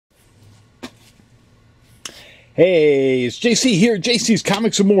Hey, it's JC here, JC's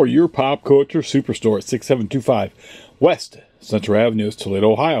Comics and More, your pop culture superstore at 6725 West Central Avenue,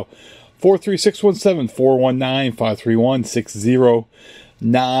 Toledo, Ohio.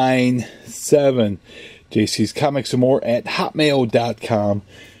 43617-419-531-6097. JC's Comics and More at hotmail.com.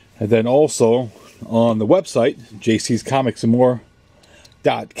 And then also on the website,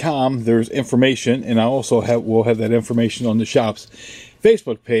 jcscomicsandmore.com, there's information, and I also will have that information on the shop's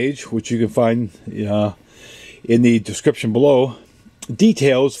Facebook page, which you can find in the description below,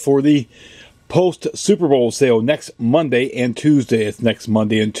 details for the post Super Bowl sale next Monday and Tuesday. It's next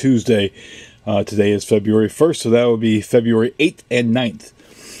Monday and Tuesday. Today is February 1st, so that will be February 8th and 9th.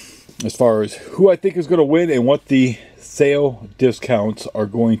 As far as who I think is going to win and what the sale discounts are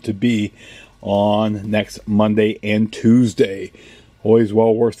going to be on next Monday and Tuesday. Always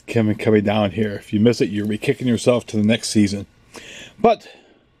well worth coming down here. If you miss it, you'll be kicking yourself to the next season. But,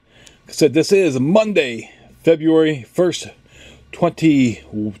 like I said, this is Monday, February 1st,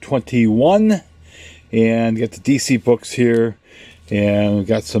 2021, and got the DC books here, and we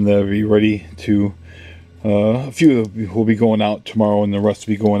got some that will be ready to, a few will be going out tomorrow, and the rest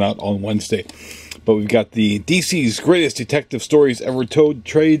will be going out on Wednesday. But we've got the DC's Greatest Detective Stories Ever Told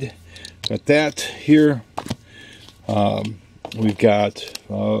trade, got that here. We've got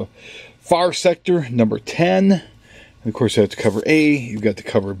Far Sector number 10, and of course that's cover A, you've got the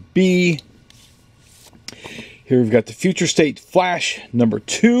cover B. Here we've got the Future State Flash number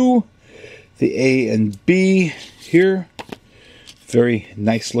 2, the A and B here. Very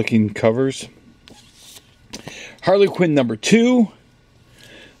nice looking covers. Harley Quinn number 2.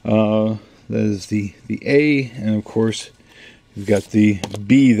 That is the A, and of course you've got the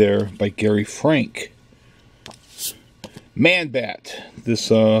B there by Gary Frank. Man-Bat. This,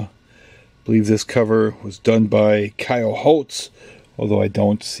 I believe this cover was done by Kyle Holtz, although I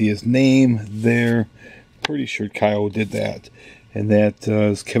don't see his name there. Pretty sure Kyle did that, and that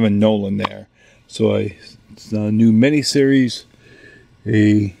is Kevin Nolan there. So it's a new miniseries,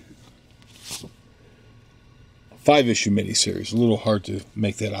 a 5-issue miniseries. A little hard to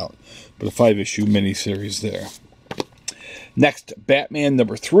make that out, but a 5-issue miniseries there. Next, Batman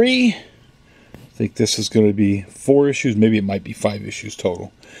number 3. I think this is going to be 4 issues. Maybe it might be 5 issues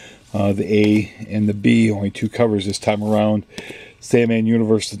total. The A and the B, only 2 covers this time around. Sandman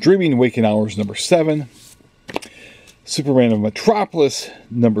Universe, The Dreaming Waking Hours number 7. Superman of Metropolis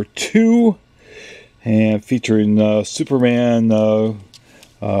number 2, and featuring Superman,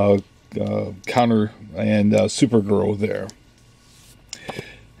 Counter, and Supergirl there.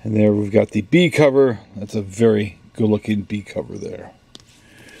 And there we've got the B cover. That's a very good looking B cover there.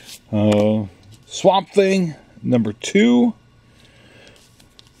 Swamp Thing number 2,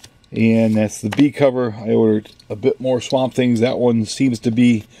 and that's the B cover. I ordered a bit more Swamp Things. That one seems to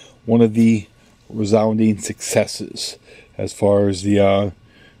be one of the resounding successes as far as the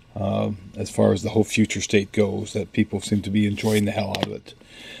whole Future State goes, that people seem to be enjoying the hell out of it.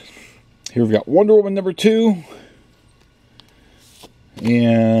 Here we've got Wonder Woman number 2,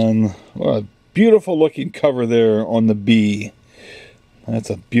 and what a beautiful looking cover there on the B. That's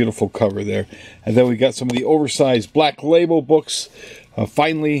a beautiful cover there. And then we got some of the oversized Black Label books.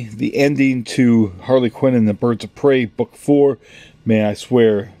 Finally, the ending to Harley Quinn and the Birds of Prey, book 4. Man, I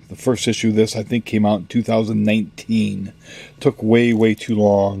swear, the first issue of this, I think, came out in 2019. Took way too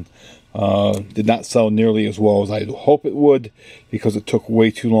long. Did not sell nearly as well as I hope it would, because it took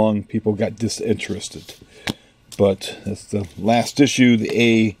way too long. People got disinterested. But that's the last issue, the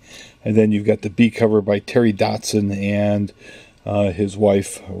A, and then you've got the B cover by Terry Dotson, and his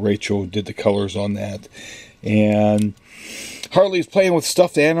wife, Rachel, did the colors on that. And Harley's playing with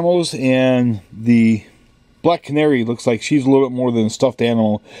stuffed animals, and the Black Canary looks like she's a little bit more than a stuffed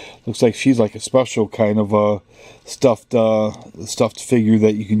animal. Looks like she's like a special kind of stuffed figure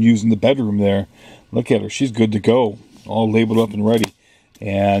that you can use in the bedroom there. Look at her. She's good to go. All labeled up and ready.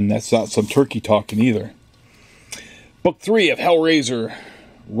 And that's not some turkey talking either. Book 3 of Hellraiser,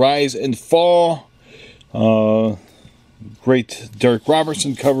 Rise and Fall. Great Derek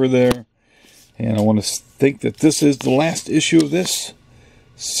Robertson cover there. And I want to think that this is the last issue of this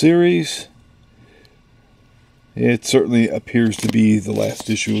series. It certainly appears to be the last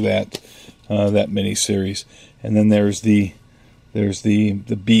issue of that mini-series. And then there's the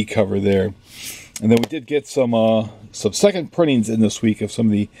B cover there. And then we did get some second printings in this week of some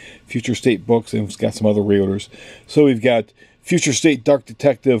of the Future State books, and we've got some other reorders. So we've got Future State Dark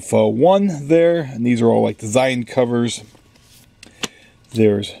Detective 1 there, and these are all like design covers.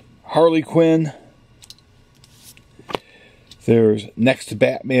 There's Harley Quinn. There's Next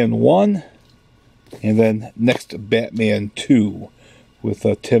Batman 1. And then Next Batman 2. with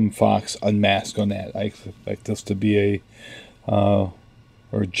Tim Fox Unmasked on that. I expect this to be a or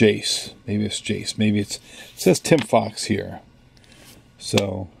Jace. Maybe it's Jace. Maybe it says Tim Fox here.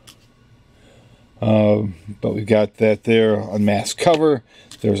 So, but we've got that there, unmasked cover.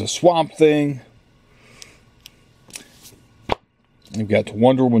 There's a Swamp Thing. We've got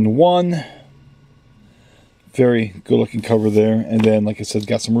Wonder Woman 1. Very good looking cover there. And then, like I said,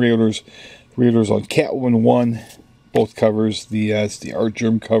 got some reorders on Catwoman 1. Both covers. It's the Art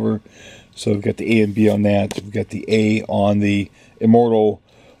Germ cover. So we've got the A and B on that. We've got the A on the Immortal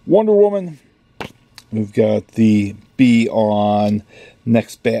Wonder Woman. We've got the B on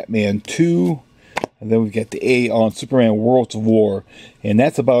Next Batman 2. And then we've got the A on Superman Worlds of War. And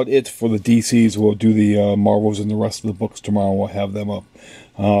that's about it for the DCs. We'll do the Marvels and the rest of the books tomorrow. We'll have them up.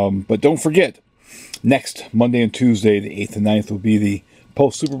 But don't forget, next Monday and Tuesday, the 8th and 9th, will be the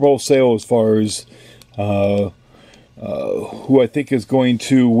post-Super Bowl sale as far as who I think is going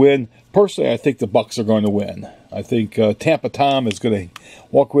to win. Personally, I think the Bucs are going to win. I think Tampa Tom is going to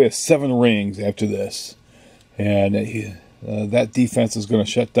walk away with 7 rings after this. And that defense is going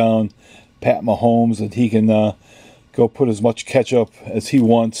to shut down Pat Mahomes, and he can go put as much ketchup as he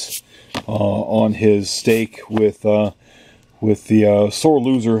wants on his steak with the sore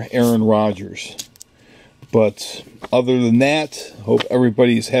loser Aaron Rodgers. But other than that, hope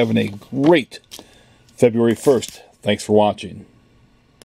everybody's having a great February 1st. Thanks for watching.